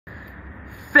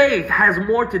Faith has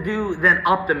more to do than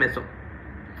optimism.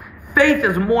 Faith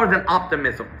is more than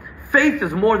optimism. Faith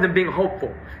is more than being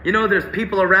hopeful. You know, there's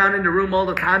people around in the room all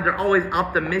the time. They're always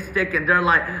optimistic and they're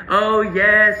like, oh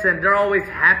yes, and they're always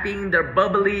happy and they're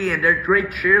bubbly and they're great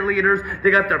cheerleaders.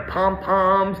 They got their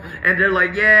pom-poms and they're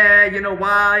like, yeah, you know,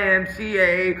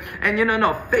 YMCA. And you know,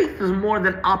 no, faith is more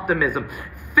than optimism.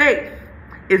 Faith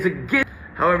is a gift.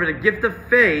 However, the gift of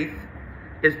faith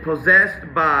is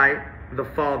possessed by the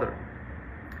Father.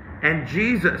 And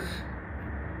Jesus,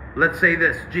 let's say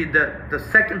this, the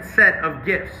second set of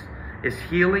gifts is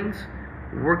healings,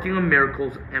 working of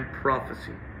miracles, and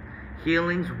prophecy.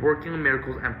 Healings, working of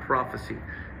miracles, and prophecy.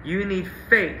 You need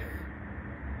faith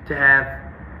to have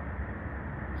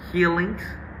healings,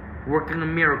 working of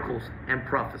miracles, and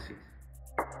prophecies.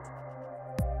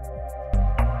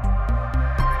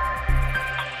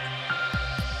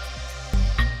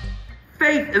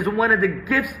 Faith is one of the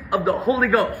gifts of the Holy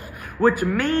Ghost, which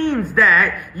means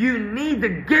that you need the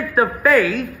gift of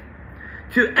faith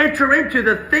to enter into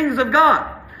the things of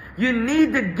God. You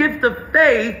need the gift of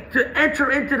faith to enter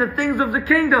into the things of the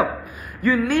kingdom.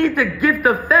 You need the gift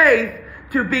of faith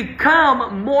to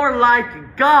become more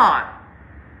like God.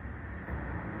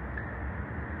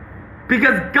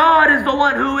 Because God is the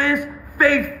one who is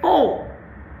faithful.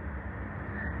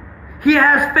 He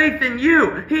has faith in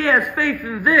you. He has faith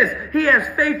in this. He has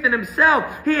faith in himself.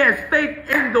 He has faith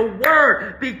in the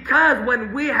word. Because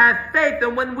when we have faith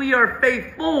and when we are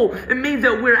faithful, it means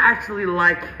that we're actually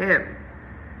like him.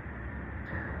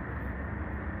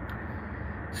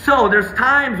 So there's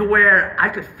times where I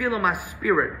could feel in my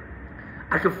spirit.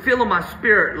 I could feel in my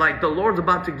spirit like the Lord's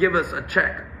about to give us a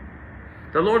check.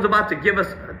 The Lord's about to give us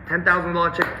a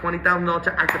 $10,000 check, $20,000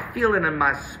 check. I could feel it in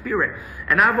my spirit.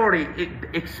 And I've already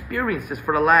experienced this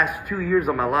for the last 2 years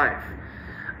of my life.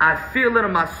 I feel it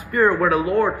in my spirit where the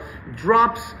Lord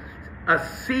drops a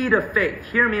seed of faith.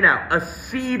 Hear me now. A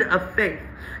seed of faith.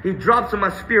 He drops in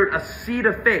my spirit a seed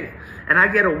of faith. And I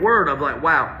get a word of like,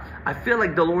 wow, I feel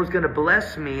like the Lord's going to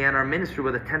bless me and our ministry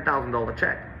with a $10,000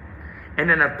 check. And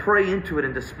then I pray into it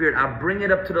in the spirit. I bring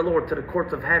it up to the Lord, to the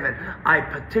courts of heaven. I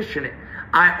petition it.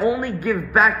 I only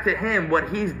give back to him what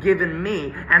he's given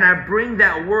me. And I bring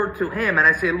that word to him. And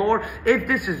I say, Lord, if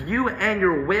this is you and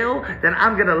your will, then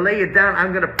I'm going to lay it down.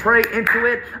 I'm going to pray into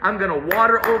it. I'm going to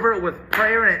water over it with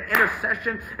prayer and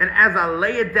intercession. And as I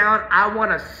lay it down, I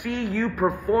want to see you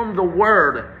perform the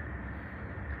word.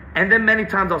 And then many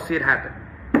times I'll see it happen.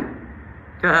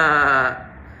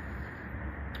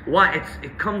 Why?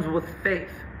 It comes with faith.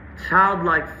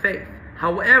 Childlike faith.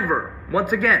 However,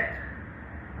 once again,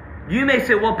 you may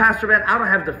say, well, Pastor Ben, I don't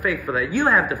have the faith for that. You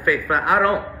have the faith for that. I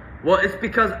don't. Well, it's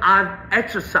because I've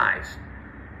exercised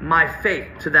my faith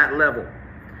to that level.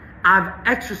 I've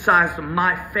exercised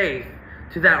my faith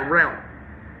to that realm.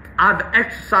 I've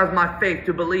exercised my faith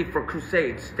to believe for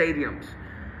crusades, stadiums,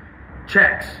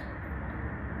 checks,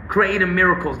 creating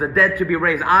miracles, the dead to be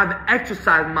raised. I've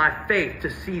exercised my faith to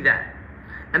see that.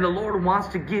 And the Lord wants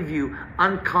to give you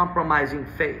uncompromising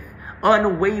faith,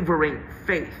 unwavering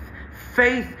faith.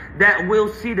 Faith that will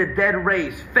see the dead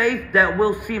raised. Faith that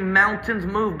will see mountains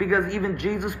move. Because even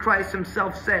Jesus Christ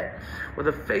himself said, with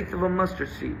the faith of a mustard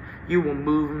seed, you will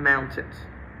move mountains.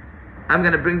 I'm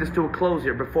going to bring this to a close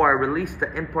here before I release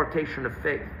the impartation of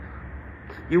faith.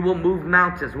 You will move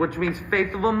mountains, which means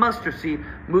faith of a mustard seed,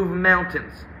 move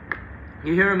mountains.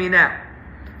 You hear me now?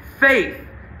 Faith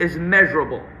is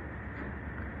measurable.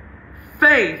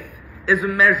 Faith is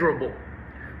measurable.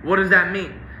 What does that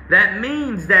mean? That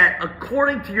means that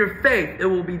according to your faith, it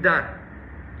will be done.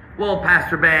 Well,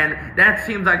 Pastor Ben, that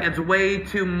seems like it's way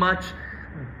too much,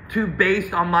 too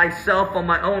based on myself, on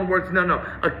my own words. No.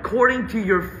 According to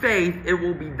your faith, it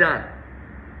will be done.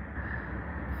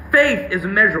 Faith is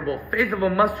measurable. Faith of a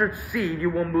mustard seed, you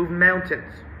will move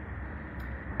mountains.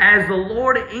 As the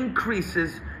Lord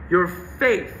increases your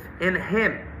faith in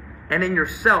him and in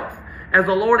yourself, as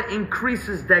the Lord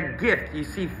increases that gift, you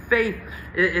see, faith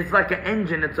is like an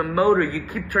engine. It's a motor. You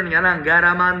keep turning it on. You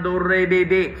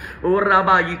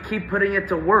keep putting it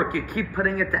to work. You keep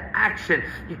putting it to action.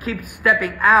 You keep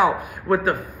stepping out with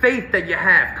the faith that you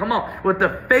have. Come on. With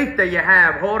the faith that you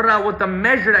have. With the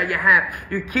measure that you have.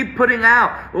 You keep putting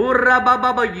out.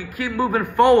 You keep moving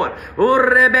forward.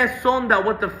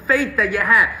 With the faith that you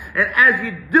have. And as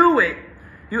you do it,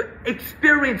 you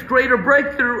experience greater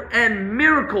breakthrough and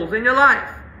miracles in your life.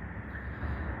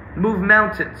 Move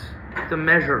mountains. The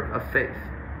measure of faith.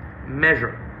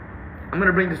 Measure. I'm going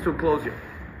to bring this to a close here.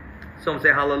 Someone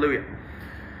say hallelujah.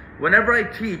 Whenever I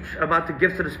teach about the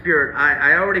gifts of the Spirit,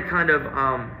 I already kind of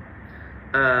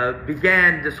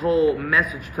began this whole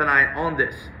message tonight on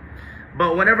this.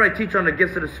 But whenever I teach on the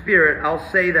gifts of the Spirit, I'll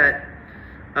say that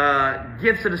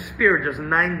gifts of the Spirit, there's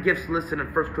 9 gifts listed in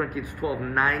 1 Corinthians 12,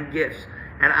 9 gifts.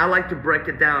 And I like to break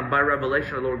it down by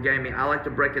revelation the Lord gave me. I like to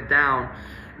break it down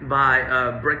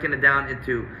by breaking it down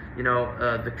into,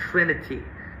 the Trinity.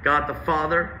 God the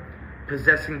Father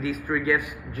possessing these 3 gifts.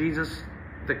 Jesus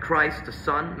the Christ, the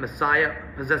Son, Messiah,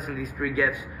 possessing these 3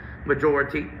 gifts.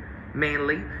 Majority,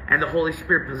 mainly. And the Holy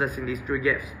Spirit possessing these 3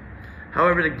 gifts.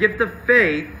 However, the gift of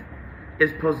faith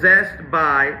is possessed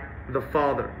by the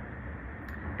Father.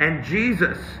 And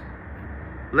Jesus,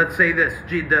 let's say this,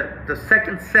 the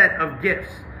second set of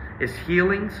gifts is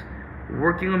healings,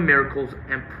 working of miracles,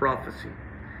 and prophecy.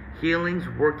 Healings,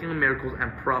 working of miracles,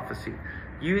 and prophecy.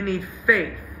 You need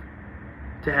faith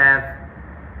to have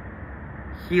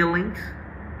healings,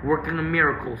 working of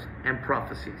miracles, and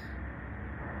prophecies.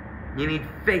 You need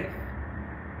faith.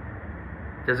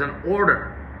 There's an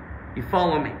order. You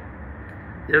follow me?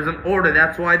 There's an order.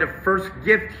 That's why the first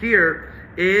gift here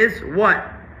is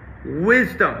what?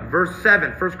 Wisdom. Verse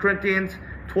 7. 1 Corinthians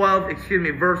 12,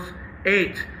 verse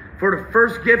 8. For the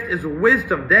first gift is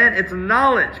wisdom. Then it's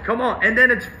knowledge. Come on. And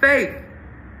then it's faith.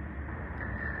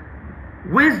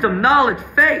 Wisdom, knowledge,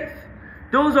 faith.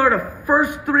 Those are the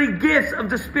first 3 gifts of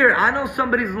the Spirit. I know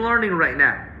somebody's learning right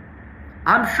now.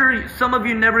 I'm sure some of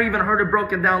you never even heard it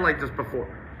broken down like this before.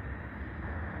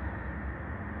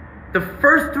 The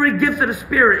first 3 gifts of the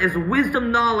Spirit is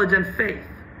wisdom, knowledge, and faith.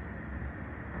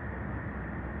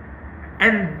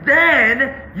 And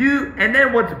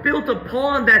then what's built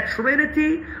upon that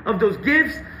trinity of those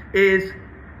gifts is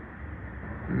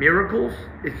miracles,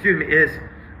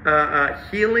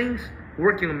 healings,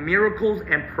 working of miracles,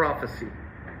 and prophecy.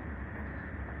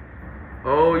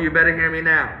 Oh, you better hear me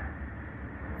now.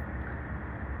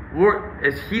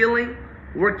 Is healing,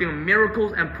 working of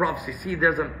miracles, and prophecy. See,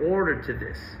 there's an order to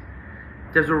this.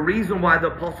 There's a reason why the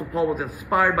Apostle Paul was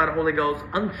inspired by the Holy Ghost,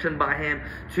 unctioned by him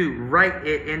to write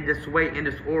it in this way, in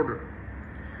this order.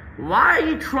 Why are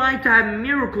you trying to have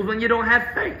miracles when you don't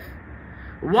have faith?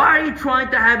 Why are you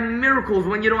trying to have miracles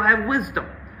when you don't have wisdom?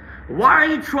 Why are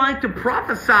you trying to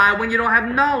prophesy when you don't have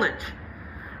knowledge?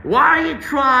 Why are you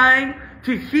trying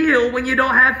to heal when you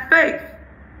don't have faith?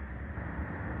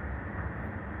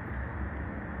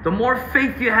 The more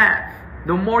faith you have,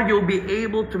 the more you'll be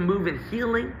able to move in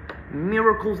healing,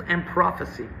 miracles, and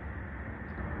prophecy.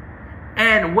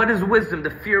 And what is wisdom?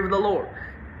 The fear of the Lord.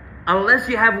 Unless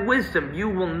you have wisdom, you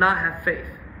will not have faith.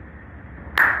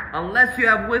 Unless you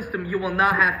have wisdom, you will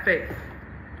not have faith.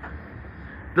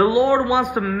 The Lord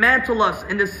wants to mantle us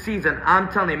in this season.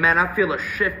 I'm telling you, man, I feel a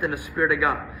shift in the Spirit of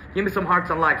God. Give me some hearts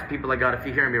and likes, people of God, if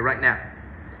you hear me right now.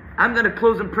 I'm going to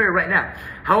close in prayer right now.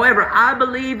 However, I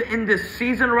believe in this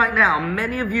season right now,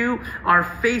 many of you are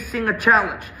facing a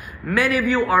challenge. Many of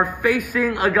you are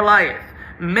facing a Goliath.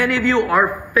 Many of you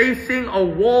are facing a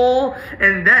wall,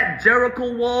 and that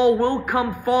Jericho wall will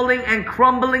come falling and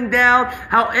crumbling down.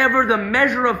 However, the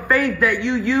measure of faith that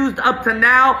you used up to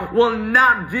now will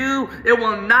not do. It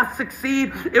will not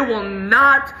succeed. It will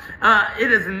not,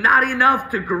 it is not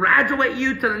enough to graduate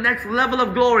you to the next level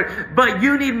of glory. But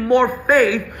you need more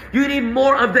faith. You need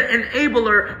more of the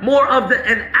enabler, more of the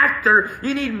enactor.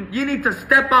 You need to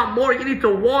step out more. You need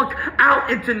to walk out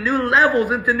into new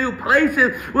levels, into new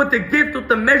places with the gift of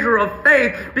the measure of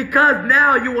faith, because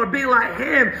now you are being like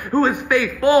Him who is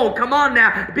faithful. Come on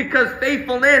now, because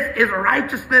faithfulness is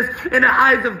righteousness in the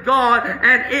eyes of God,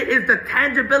 and it is the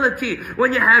tangibility.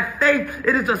 When you have faith,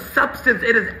 it is a substance,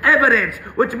 it is evidence,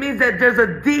 which means that there's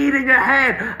a deed in your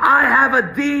hand. I have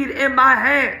a deed in my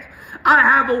hand. I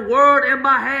have a word in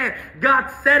my hand. God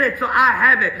said it, so I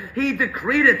have it. He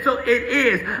decreed it, so it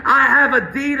is. I have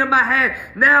a deed in my hand.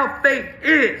 Now faith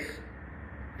is.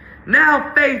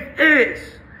 Now faith is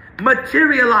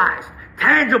materialized,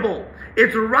 tangible.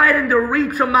 It's right in the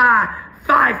reach of my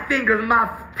 5 fingers, my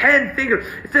 10 fingers.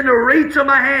 It's in the reach of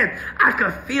my hand. I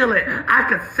could feel it. I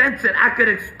could sense it. I could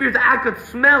experience it. I could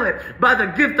smell it by the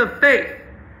gift of faith.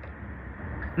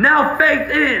 Now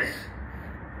faith is.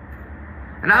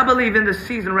 And I believe in this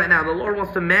season right now, the Lord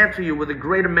wants to mantle you with a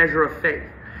greater measure of faith.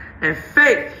 And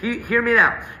faith, hear me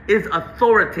now, is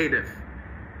authoritative.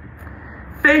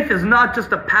 Faith is not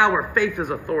just a power. Faith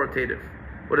is authoritative.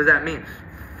 What does that mean?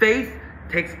 Faith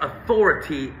takes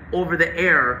authority over the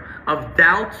air of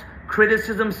doubt,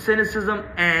 criticism, cynicism,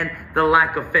 and the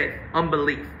lack of faith,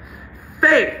 unbelief.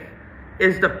 Faith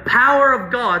is the power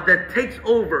of God that takes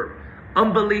over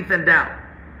unbelief and doubt.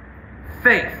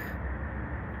 Faith.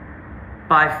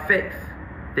 By faith,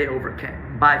 they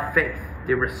overcame. By faith,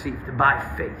 they received. By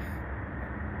faith.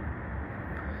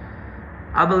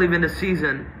 I believe in this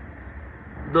season,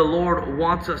 the Lord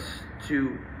wants us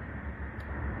to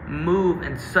move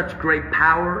in such great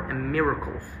power and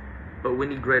miracles, but we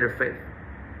need greater faith.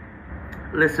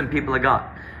 Listen, people of God,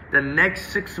 the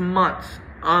next 6 months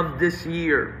of this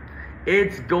year,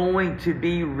 it's going to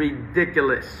be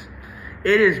ridiculous.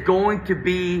 It is going to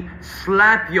be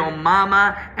slap your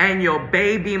mama and your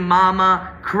baby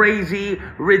mama crazy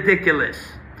ridiculous.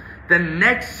 The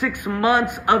next 6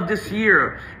 months of this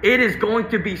year, it is going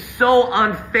to be so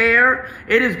unfair.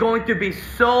 It is going to be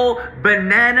so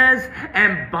bananas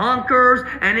and bonkers.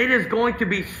 And it is going to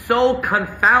be so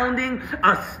confounding,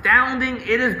 astounding.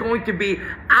 It is going to be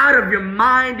out of your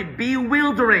mind,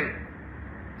 bewildering.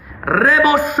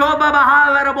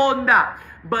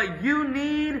 But you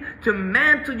need to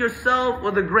mantle yourself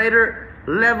with a greater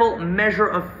level, measure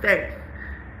of faith.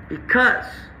 Because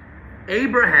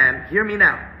Abraham, hear me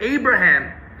now,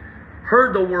 Abraham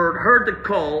heard the word, heard the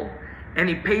call, and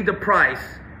he paid the price.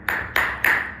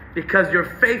 Because your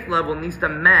faith level needs to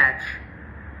match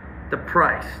the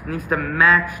price, needs to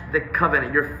match the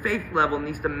covenant. Your faith level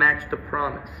needs to match the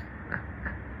promise.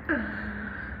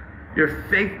 Your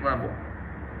faith level.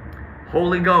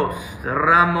 Holy Ghost,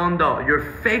 Ramondo, your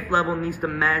faith level needs to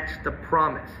match the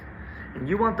promise. And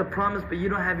you want the promise, but you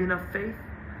don't have enough faith?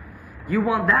 You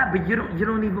want that, but you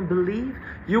don't even believe?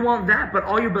 You want that, but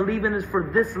all you believe in is for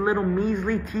this little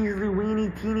measly, teasly,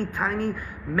 weeny, teeny, tiny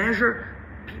measure?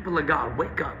 People of God,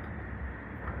 wake up.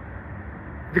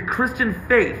 The Christian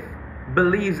faith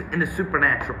believes in the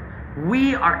supernatural.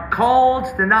 We are called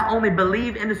to not only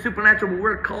believe in the supernatural, but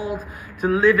we're called to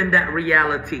live in that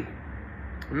reality.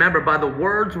 Remember, by the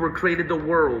words were created the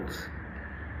worlds.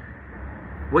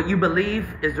 What you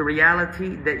believe is the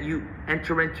reality that you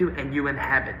enter into and you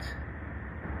inhabit.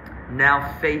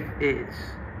 Now faith is.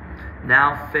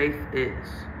 Now faith is.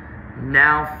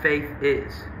 Now faith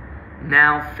is.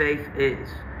 Now faith is.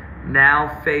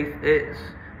 Now faith is.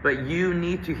 But you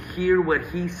need to hear what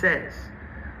he says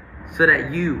so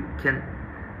that you can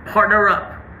partner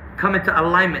up, come into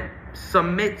alignment,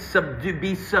 submit, subdue,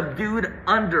 be subdued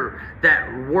under that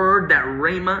word, that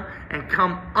rhema, and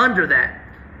come under that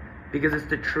because it's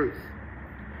the truth.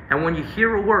 And when you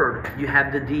hear a word, you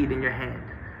have the deed in your hand.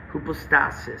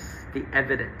 Hypostasis, the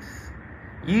evidence.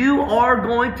 You are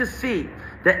going to see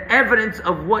the evidence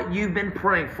of what you've been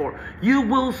praying for. You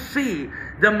will see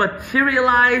the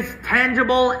materialized,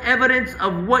 tangible evidence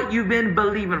of what you've been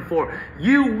believing for.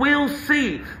 You will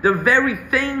see the very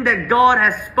thing that God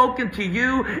has spoken to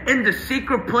you in the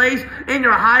secret place, in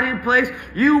your hiding place.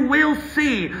 You will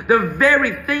see the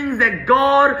very things that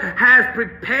God has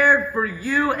prepared for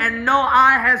you and no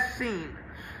eye has seen,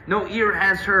 no ear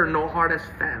has heard, no heart has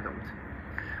fathomed.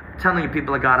 I'm telling you,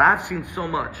 people of God, I've seen so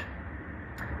much.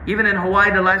 Even in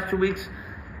Hawaii the last 2 weeks,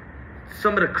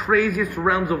 some of the craziest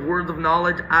realms of words of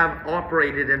knowledge I've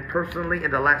operated in personally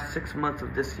in the last 6 months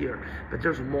of this year. But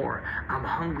there's more. I'm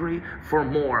hungry for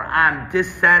more. I'm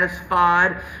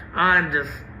dissatisfied.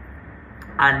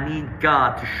 I need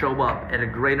God to show up at a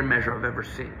greater measure I've ever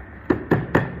seen.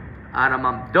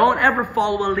 Don't ever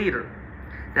follow a leader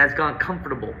that's gone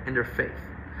comfortable in their faith.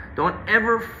 Don't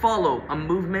ever follow a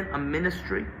movement, a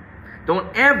ministry.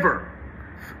 Don't ever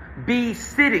be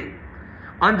sitting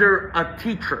under a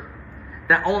teacher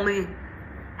that only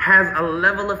has a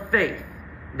level of faith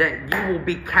that you will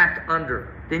be capped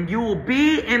under. Then you will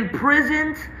be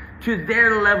imprisoned to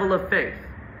their level of faith.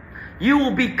 You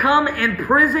will become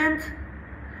imprisoned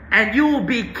and you will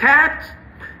be capped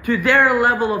to their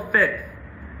level of faith.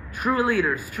 True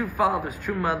leaders, true fathers,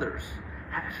 true mothers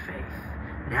have faith.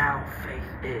 Now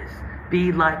faith is.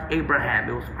 Be like Abraham.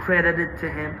 It was credited to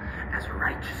him as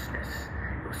righteousness.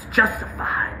 It was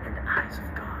justified in the eyes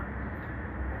of God.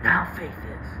 Now faith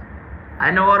is.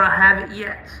 I know I don't have it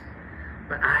yet,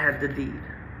 but I have the deed.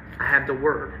 I have the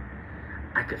word.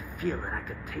 I could feel it. I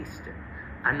could taste it.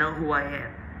 I know who I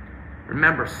am.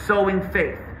 Remember, sowing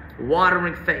faith,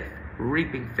 watering faith,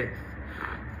 reaping faith.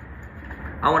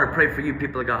 I want to pray for you,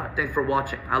 people of God. Thanks for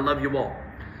watching. I love you all.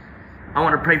 I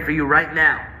want to pray for you right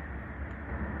now.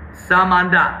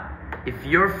 Samanda, if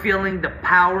you're feeling the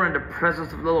power and the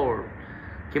presence of the Lord,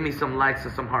 give me some likes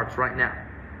and some hearts right now.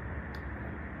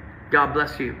 God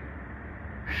bless you.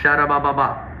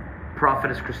 Sharabababa.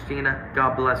 Prophetess Christina,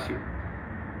 God bless you.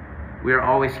 We are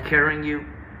always carrying you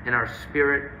in our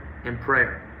spirit in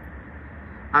prayer.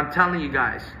 I'm telling you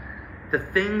guys, the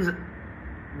things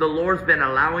the Lord's been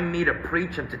allowing me to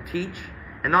preach and to teach,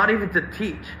 and not even to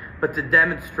teach, but to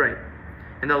demonstrate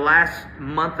in the last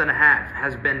month and a half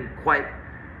has been quite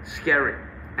scary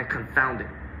and confounding.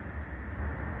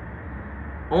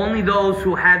 Only those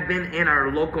who have been in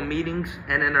our local meetings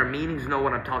and in our meetings know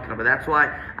what I'm talking about. That's why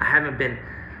I haven't been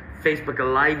Facebook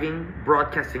Living,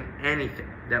 broadcasting anything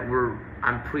that we're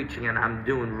I'm preaching and I'm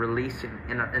doing releasing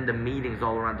in the meetings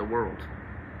all around the world.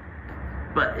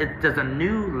 But there's a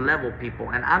new level, people.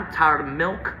 And I'm tired of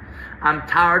milk. I'm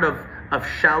tired of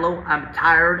shallow. I'm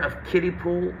tired of kiddie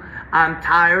pool. I'm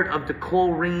tired of the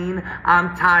chlorine.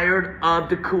 I'm tired of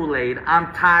the Kool-Aid.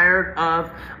 I'm tired of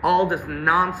all this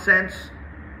nonsense.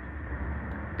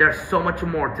 There's so much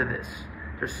more to this.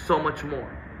 There's so much more.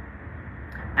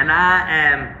 And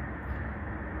I've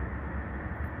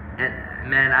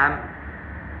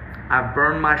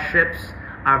burned my ships.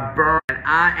 And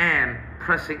I am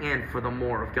pressing in for the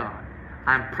more of God.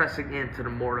 I'm pressing into the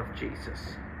more of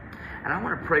Jesus. And I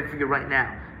want to pray for you right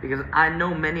now, because I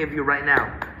know many of you right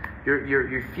now,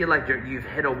 you feel like you've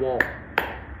hit a wall.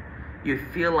 You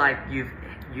feel like you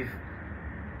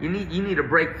need a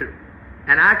breakthrough.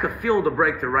 And I could feel the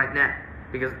breakthrough right now,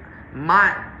 because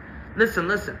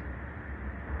listen.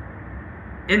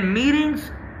 In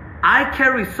meetings, I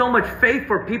carry so much faith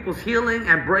for people's healing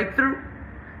and breakthrough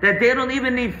that they don't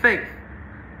even need faith.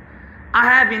 I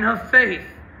have enough faith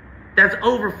that's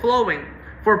overflowing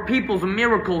for people's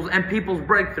miracles and people's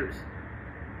breakthroughs.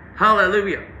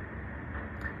 Hallelujah.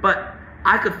 But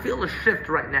I could feel a shift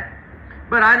right now.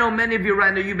 But I know many of you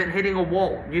right now, you've been hitting a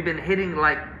wall. You've been hitting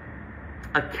like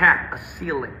a cap, a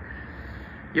ceiling.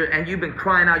 And you've been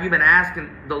crying out. You've been asking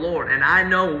the Lord. And I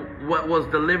know what was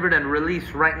delivered and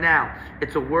released right now.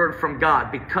 It's a word from God,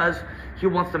 because He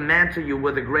wants to mantle you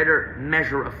with a greater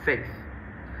measure of faith.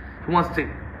 He wants to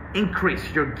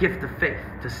increase your gift of faith,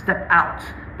 to step out,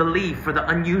 believe for the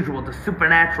unusual, the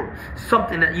supernatural,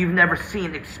 something that you've never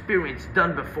seen, experienced,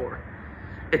 done before.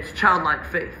 It's childlike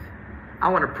faith. I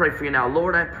want to pray for you now.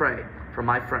 Lord, I pray for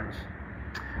my friends.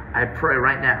 I pray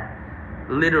right now.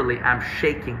 Literally, I'm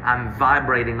shaking. I'm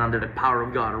vibrating under the power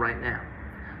of God right now.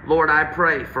 Lord, I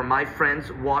pray for my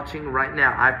friends watching right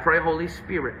now. I pray, Holy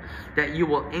Spirit, that you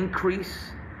will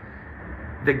increase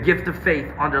the gift of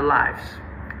faith on their lives.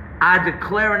 I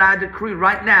declare and I decree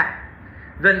right now,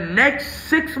 the next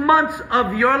 6 months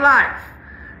of your life,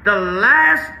 the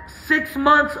last 6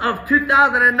 months of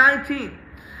 2019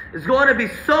 is going to be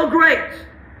so great.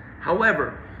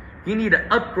 However, you need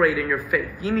to upgrade in your faith.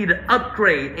 You need to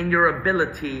upgrade in your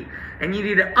ability. And you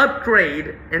need to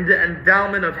upgrade in the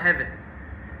endowment of heaven.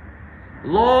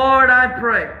 Lord, I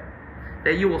pray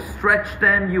that you will stretch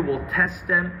them. You will test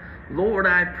them. Lord,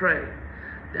 I pray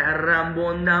that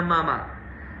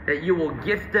you will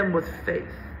gift them with faith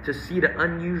to see the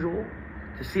unusual,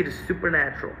 to see the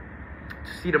supernatural,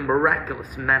 to see the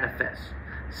miraculous manifest.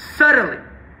 Suddenly,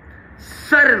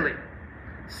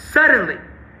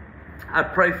 I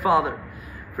pray, Father,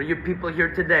 for your people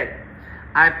here today.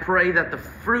 I pray that the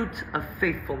fruit of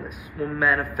faithfulness will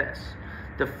manifest.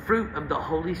 The fruit of the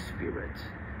Holy Spirit.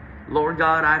 Lord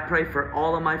God, I pray for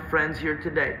all of my friends here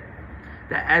today,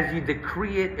 that as you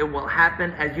decree it, it will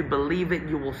happen. As you believe it,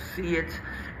 you will see it.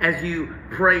 As you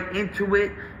pray into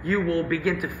it, you will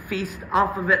begin to feast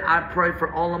off of it. I pray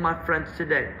for all of my friends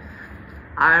today.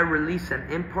 I release an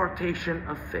impartation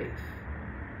of faith.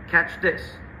 Catch this.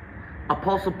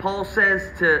 Apostle Paul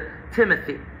says to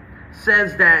Timothy,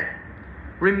 says that,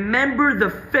 remember the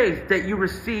faith that you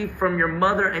received from your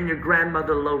mother and your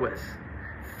grandmother Lois.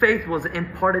 Faith was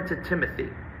imparted to Timothy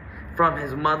from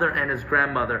his mother and his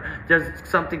grandmother. There's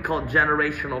something called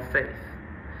generational faith.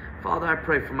 Father, I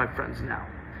pray for my friends now.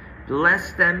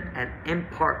 Bless them and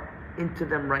impart into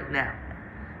them right now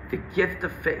the gift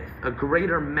of faith, a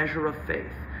greater measure of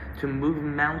faith to move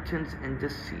mountains in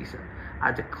this season.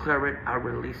 I declare it, I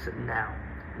release it now.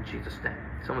 In Jesus' name.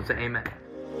 Someone say amen.